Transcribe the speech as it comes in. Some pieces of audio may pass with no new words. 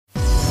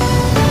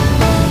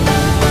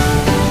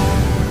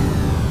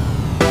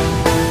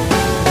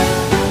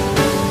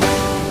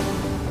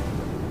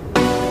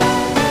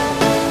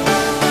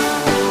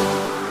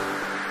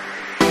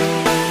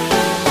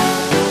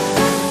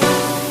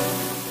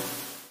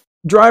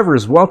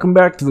Drivers, welcome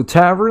back to the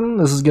tavern.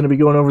 This is going to be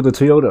going over the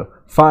Toyota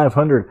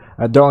 500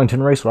 at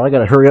Darlington Raceway. I got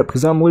to hurry up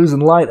because I'm losing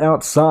light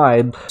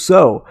outside.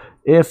 So,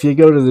 if you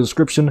go to the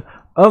description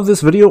of this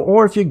video,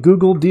 or if you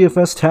Google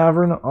DFS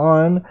Tavern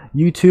on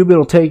YouTube,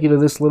 it'll take you to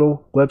this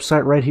little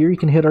website right here. You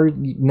can hit our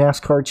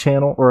NASCAR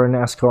channel or our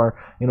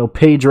NASCAR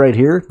page right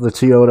here, the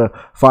Toyota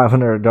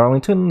 500 at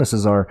Darlington. This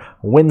is our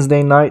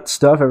Wednesday night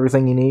stuff,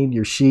 everything you need,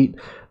 your sheet,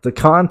 the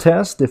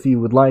contest, if you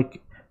would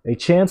like a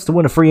chance to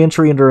win a free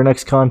entry into our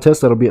next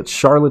contest. That'll be at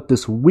Charlotte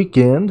this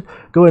weekend.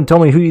 Go ahead and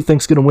tell me who you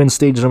think's going to win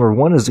stage number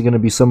 1. Is it going to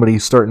be somebody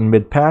starting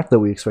mid-pack that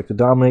we expect to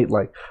dominate,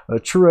 like a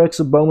Truex,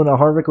 a Bowman, a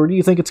Harvick, or do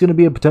you think it's going to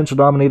be a potential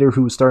dominator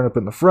who's starting up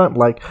in the front,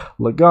 like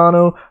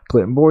Logano,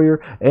 Clinton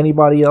Boyer,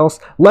 anybody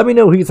else? Let me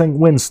know who you think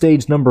wins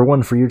stage number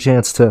 1 for your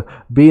chance to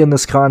be in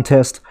this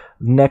contest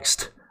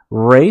next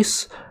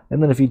race.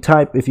 And then if you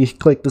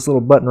click this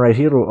little button right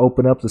here, it'll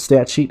open up the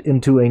stat sheet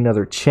into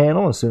another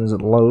channel. As soon as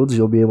it loads,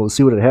 you'll be able to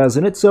see what it has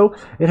in it. So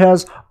it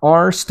has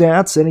our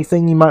stats,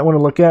 anything you might want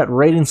to look at,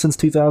 rating since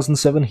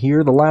 2007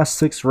 here, the last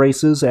 6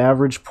 races,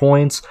 average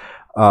points,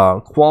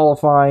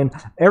 qualifying,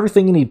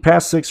 everything you need,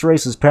 past 6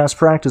 races, past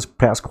practice,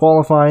 past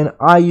qualifying.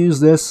 I use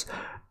this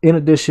in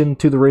addition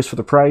to the Race for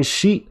the Prize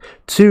sheet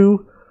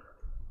to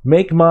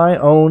make my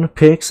own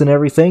picks and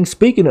everything.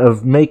 Speaking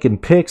of making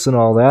picks and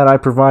all that, I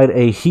provide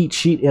a heat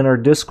sheet in our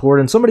Discord,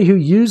 and somebody who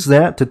used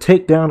that to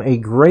take down a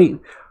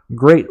great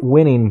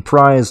winning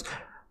prize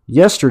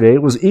yesterday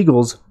was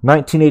Eagles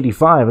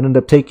 1985 and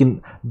ended up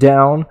taking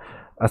down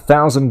a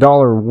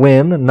 $1,000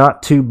 win.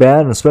 Not too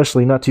bad, and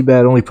especially not too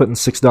bad only putting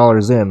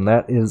 $6 in.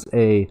 That is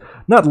a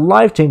not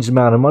life-changing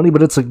amount of money,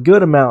 but it's a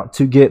good amount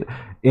to get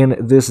in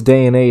this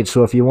day and age.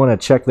 So if you want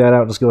to check that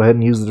out, just go ahead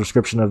and use the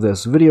description of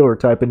this video or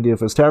type in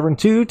DFS Tavern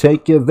to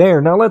take you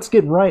there. Now let's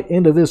get right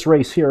into this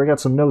race here. I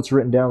got some notes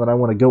written down that I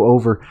want to go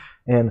over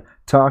and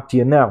talk to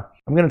you now.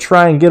 I'm going to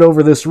try and get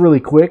over this really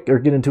quick, or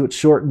get into it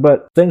short,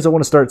 but things I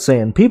want to start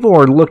saying. People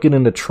are looking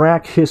into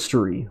track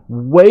history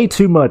way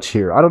too much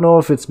here. I don't know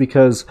if it's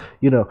because,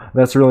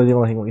 that's really the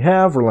only thing we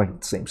have, or like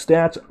the same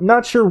stats. I'm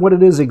not sure what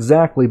it is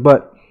exactly,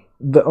 but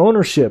the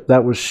ownership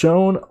that was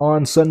shown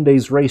on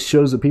Sunday's race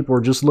shows that people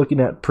are just looking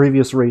at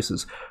previous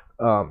races,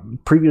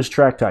 previous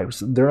track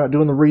types. They're not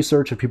doing the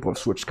research if people have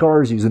switched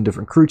cars, using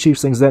different crew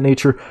chiefs, things of that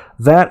nature.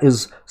 That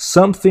is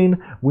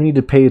something we need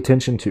to pay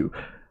attention to.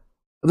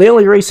 They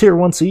only race here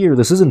once a year.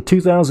 This isn't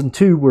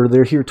 2002 where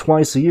they're here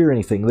twice a year or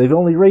anything. They've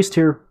only raced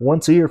here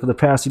once a year for the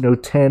past,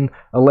 10,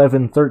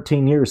 11,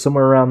 13 years,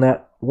 somewhere around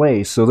that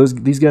way. So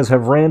these guys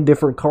have ran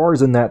different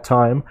cars in that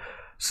time.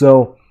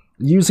 So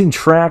using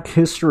track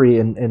history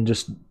and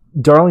just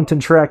Darlington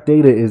track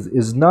data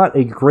is not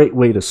a great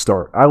way to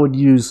start. I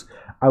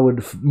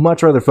would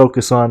much rather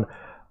focus on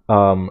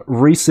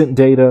recent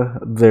data,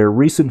 their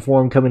recent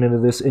form coming into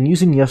this, and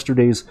using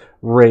yesterday's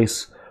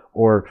race,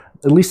 or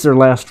at least their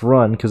last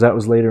run, because that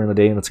was later in the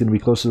day, and it's going to be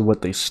closer to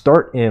what they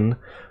start in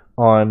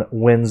on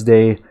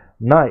Wednesday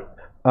night.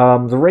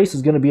 The race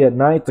is going to be at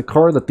night. The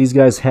car that these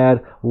guys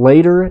had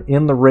later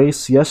in the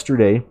race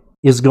yesterday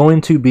is going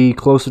to be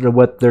closer to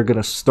what they're going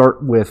to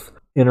start with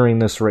entering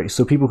this race.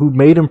 So people who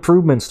made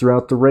improvements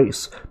throughout the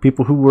race,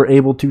 people who were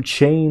able to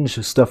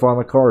change stuff on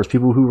the cars,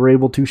 people who were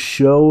able to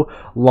show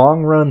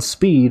long run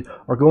speed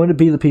are going to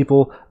be the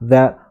people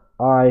that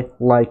I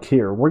like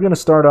here. We're going to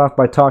start off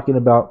by talking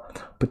about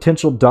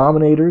potential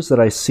dominators that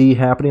I see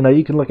happening. Now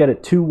you can look at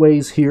it 2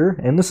 ways here,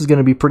 and this is going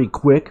to be pretty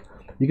quick.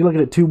 You can look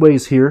at it 2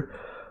 ways here.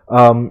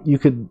 You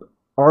could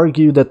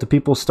argue that the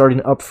people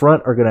starting up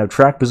front are going to have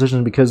track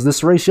position, because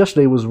this race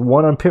yesterday was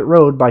won on pit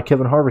road by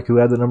Kevin Harvick, who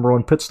had the number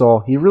 1 pit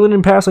stall. He really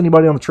didn't pass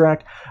anybody on the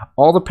track.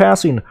 All the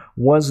passing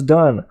was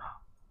done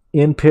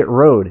in pit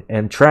road,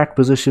 and track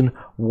position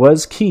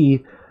was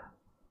key.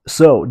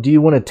 So do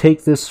you want to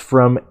take this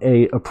from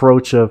a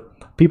approach of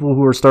people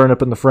who are starting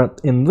up in the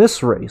front in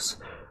this race?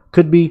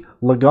 Could be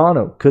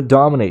Logano, could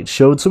dominate,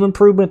 showed some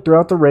improvement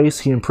throughout the race.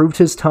 He improved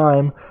his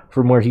time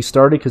from where he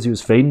started because he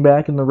was fading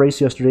back in the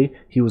race yesterday.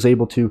 He was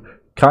able to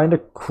kind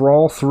of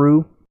crawl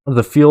through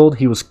the field.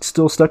 He was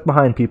still stuck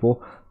behind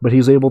people, but he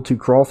was able to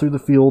crawl through the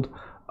field,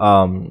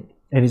 and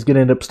he's going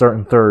to end up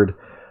starting 3rd.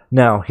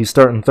 Now, he's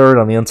starting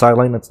 3rd on the inside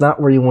lane. That's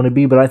not where you want to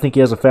be, but I think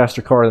he has a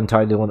faster car than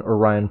Ty Dillon or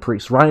Ryan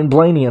Preece. Ryan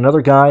Blaney,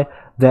 another guy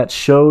that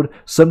showed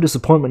some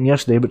disappointment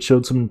yesterday, but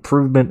showed some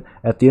improvement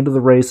at the end of the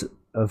race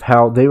of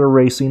how they were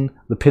racing.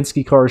 The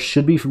Penske cars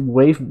should be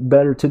way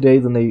better today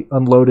than they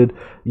unloaded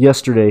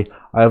yesterday.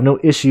 I have no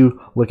issue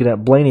looking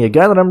at Blaney. A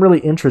guy that I'm really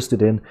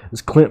interested in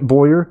is Clint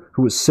Boyer,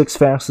 who was 6th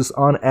fastest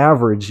on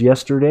average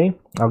yesterday.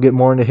 I'll get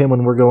more into him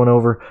when we're going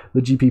over the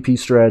GPP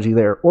strategy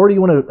there. Or do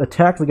you want to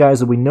attack the guys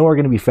that we know are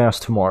going to be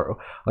fast tomorrow,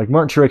 like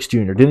Martin Truex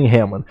Jr., Denny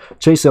Hamlin,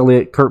 Chase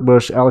Elliott, Kurt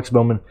Busch, Alex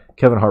Bowman,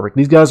 Kevin Harvick.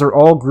 These guys are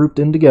all grouped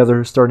in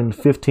together, starting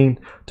 15th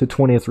to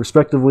 20th,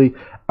 respectively.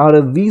 Out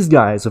of these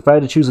guys, if I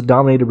had to choose a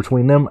dominator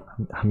between them,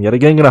 I'm yet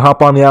again going to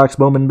hop on the Alex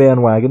Bowman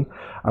bandwagon.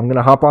 I'm going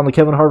to hop on the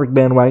Kevin Harvick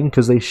bandwagon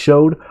because they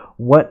showed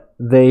what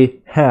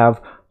they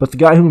have. But the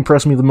guy who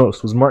impressed me the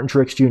most was Martin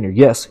Truex Jr.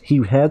 Yes,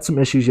 he had some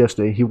issues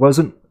yesterday. He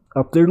wasn't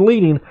up there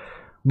leading,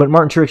 But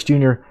Martin Truex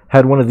Jr.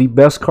 had one of the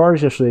best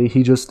cars yesterday.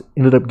 He just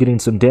ended up getting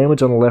some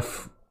damage on the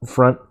left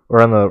front,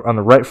 or on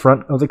the right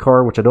front of the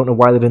car, which I don't know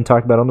why they didn't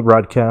talk about on the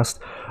broadcast.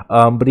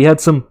 But he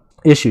had some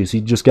issues. He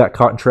just got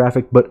caught in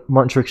traffic, but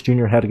Martin Truex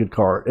Jr. had a good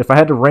car. If I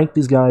had to rank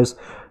these guys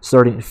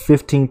starting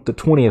 15th to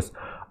 20th,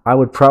 I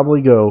would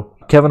probably go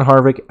Kevin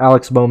Harvick,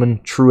 Alex Bowman,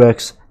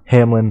 Truex,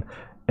 Hamlin,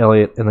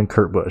 Elliott, and then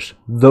Kurt Busch.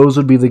 Those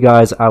would be the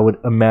guys I would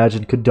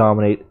imagine could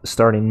dominate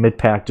starting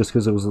mid-pack, just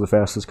because it was the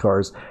fastest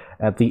cars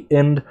at the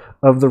end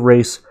of the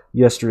race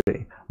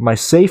yesterday. My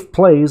safe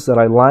plays that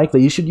I like, that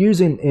you should use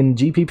in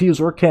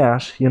GPPs or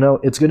cash, you know,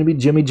 it's going to be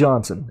Jimmie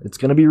Johnson. It's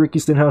going to be Ricky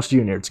Stenhouse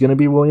Jr. It's going to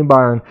be William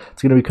Byron.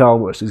 It's going to be Kyle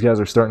Busch. These guys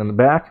are starting in the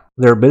back.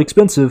 They're a bit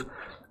expensive.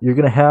 You're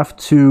going to have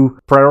to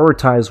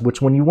prioritize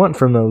which one you want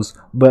from those.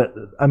 But,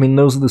 I mean,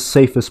 those are the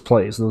safest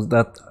plays.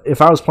 That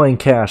if I was playing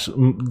cash,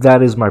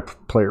 that is my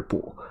player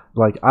pool.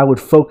 Like, I would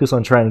focus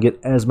on trying to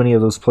get as many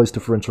of those place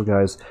differential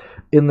guys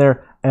in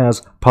there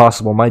as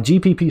possible. My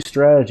GPP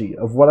strategy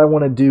of what I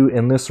want to do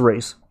in this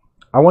race,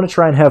 I want to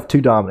try and have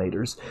 2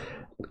 dominators,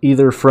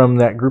 either from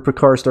that group of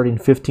cars starting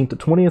 15th to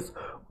 20th,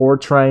 or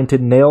trying to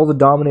nail the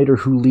dominator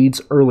who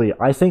leads early.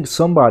 I think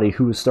somebody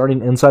who is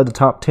starting inside the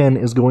top 10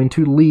 is going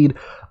to lead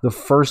the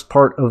first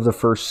part of the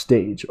first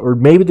stage. Or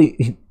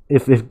maybe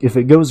if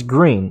it goes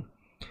green,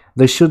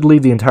 they should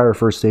lead the entire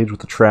first stage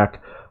with the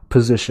track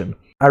position.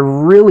 I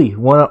really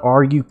want to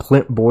argue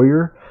Clint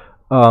Bowyer.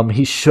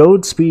 He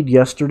showed speed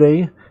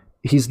yesterday.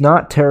 He's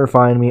not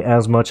terrifying me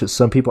as much as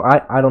some people.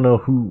 I don't know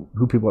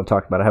who people have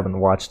talked about. I haven't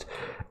watched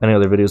any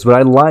other videos, but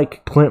I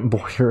like Clint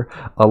Bowyer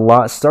a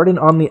lot. Starting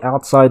on the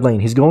outside lane,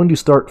 he's going to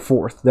start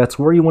 4th. That's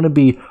where you want to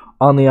be,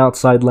 on the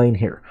outside lane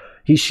here.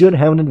 He should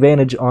have an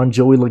advantage on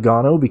Joey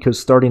Logano, because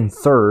starting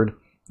 3rd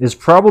is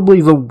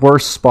probably the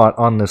worst spot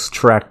on this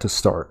track to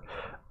start.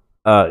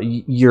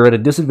 You're at a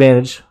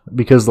disadvantage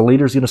because the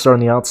leader's going to start on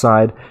the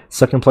outside.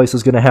 Second place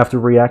is going to have to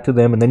react to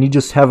them, and then you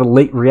just have a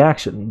late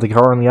reaction. The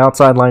car on the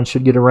outside line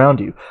should get around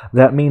you.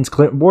 That means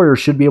Clint Bowyer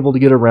should be able to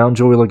get around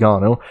Joey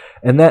Logano,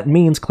 and that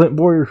means Clint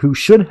Bowyer, who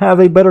should have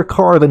a better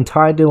car than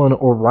Ty Dillon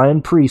or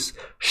Ryan Preece,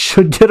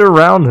 should get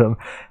around him.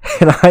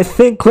 And I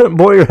think Clint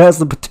Bowyer has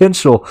the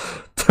potential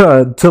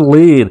to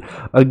lead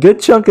a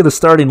good chunk of the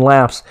starting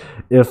laps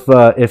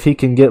if he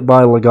can get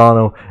by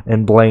Logano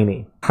and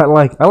Blaney. I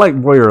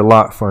like Bowyer a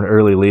lot for an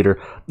early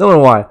leader. Don't know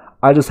why.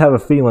 I just have a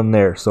feeling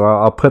there, so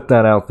I'll put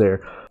that out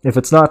there. If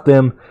it's not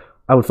them,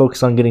 I would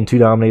focus on getting 2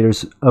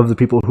 dominators of the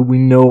people who we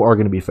know are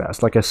going to be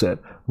fast. Like I said,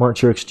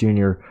 Martin Truex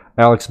Jr.,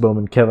 Alex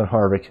Bowman, Kevin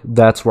Harvick.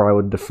 That's where I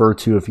would defer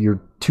to if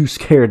you're too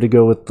scared to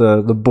go with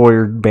the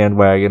Bowyer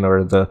bandwagon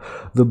or the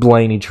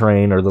Blaney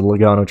train or the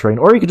Logano train.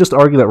 Or you could just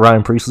argue that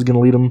Ryan Preece is going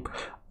to lead them.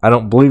 I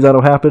don't believe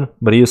that'll happen,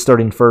 but he is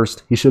starting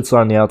 1st. He should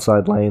start on the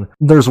outside lane.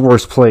 There's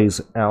worse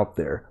plays out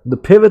there. The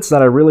pivots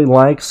that I really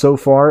like so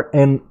far,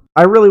 and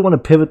I really want to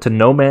pivot to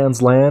no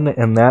man's land,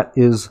 and that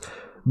is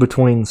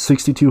between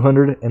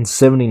 $6,200 and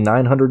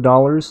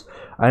 $7,900.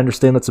 I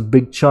understand that's a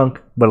big chunk,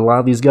 but a lot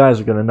of these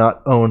guys are going to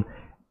not own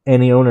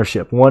any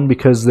ownership. One,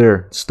 because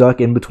they're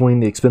stuck in between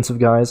the expensive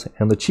guys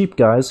and the cheap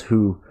guys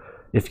who,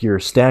 if you're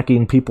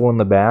stacking people in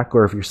the back,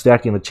 or if you're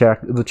stacking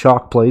the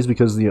chalk plays,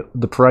 because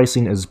the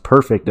pricing is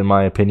perfect in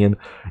my opinion.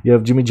 You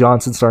have Jimmie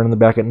Johnson starting in the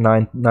back at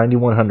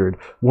 $9,100,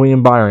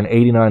 William Byron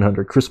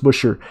 $8,900, Chris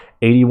Buescher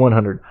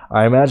 $8,100.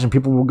 I imagine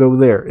people will go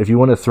there. If you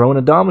want to throw in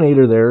a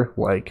dominator there,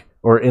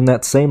 or in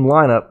that same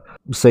lineup,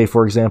 say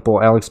for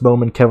example Alex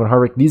Bowman, Kevin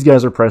Harvick, these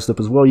guys are priced up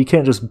as well. You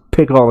can't just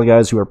pick all the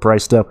guys who are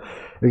priced up.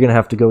 You're going to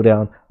have to go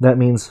down. That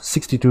means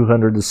 $6,200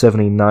 to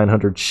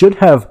 $7,900 should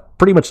have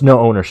pretty much no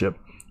ownership.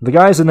 The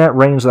guys in that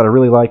range that I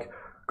really like,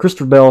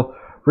 Christopher Bell,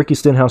 Ricky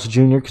Stenhouse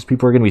Jr., because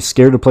people are going to be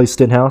scared to play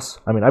Stenhouse.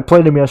 I mean, I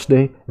played him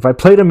yesterday. If I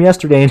played him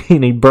yesterday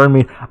and he burned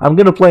me, I'm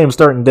going to play him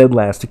starting dead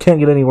last. It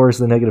can't get any worse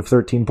than negative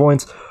 13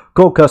 points.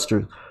 Cole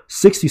Custer,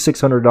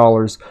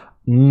 $6,600.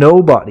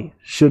 Nobody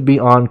should be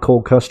on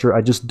Cole Custer. I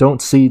just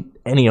don't see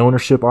any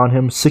ownership on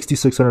him.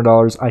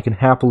 $6,600. I can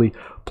happily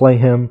play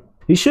him.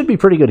 He should be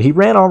pretty good. He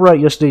ran all right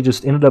yesterday,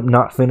 just ended up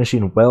not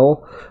finishing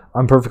well.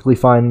 I'm perfectly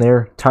fine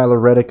there. Tyler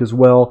Reddick as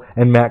well,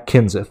 and Matt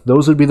Kenseth.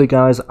 Those would be the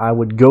guys I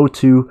would go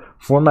to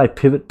for my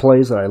pivot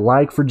plays that I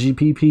like for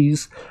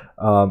GPPs,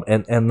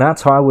 and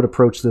that's how I would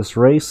approach this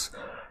race.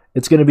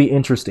 It's going to be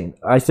interesting.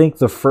 I think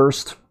the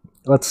first,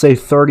 let's say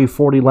 30,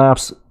 40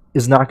 laps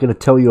is not going to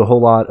tell you a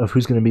whole lot of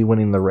who's going to be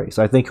winning the race.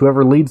 I think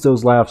whoever leads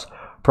those laps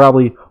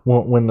probably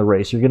won't win the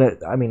race.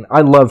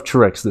 I love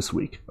Truex this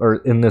week, or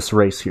in this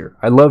race here.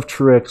 I love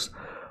Truex.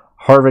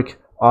 Harvick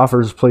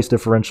offers place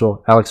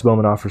differential. Alex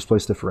Bowman offers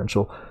place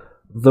differential.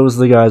 Those are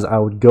the guys I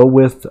would go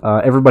with.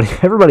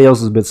 Everybody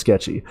else is a bit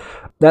sketchy.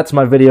 That's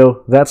my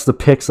video. That's the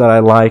picks that I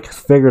like.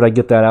 Figured I'd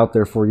get that out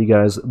there for you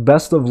guys.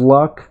 Best of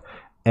luck,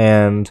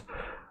 and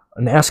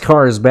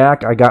NASCAR is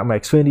back. I got my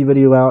Xfinity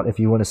video out if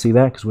you want to see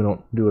that, because we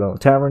don't do it on the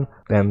Tavern.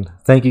 And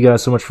thank you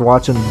guys so much for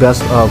watching.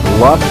 Best of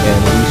luck,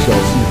 and we shall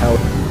see how it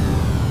goes.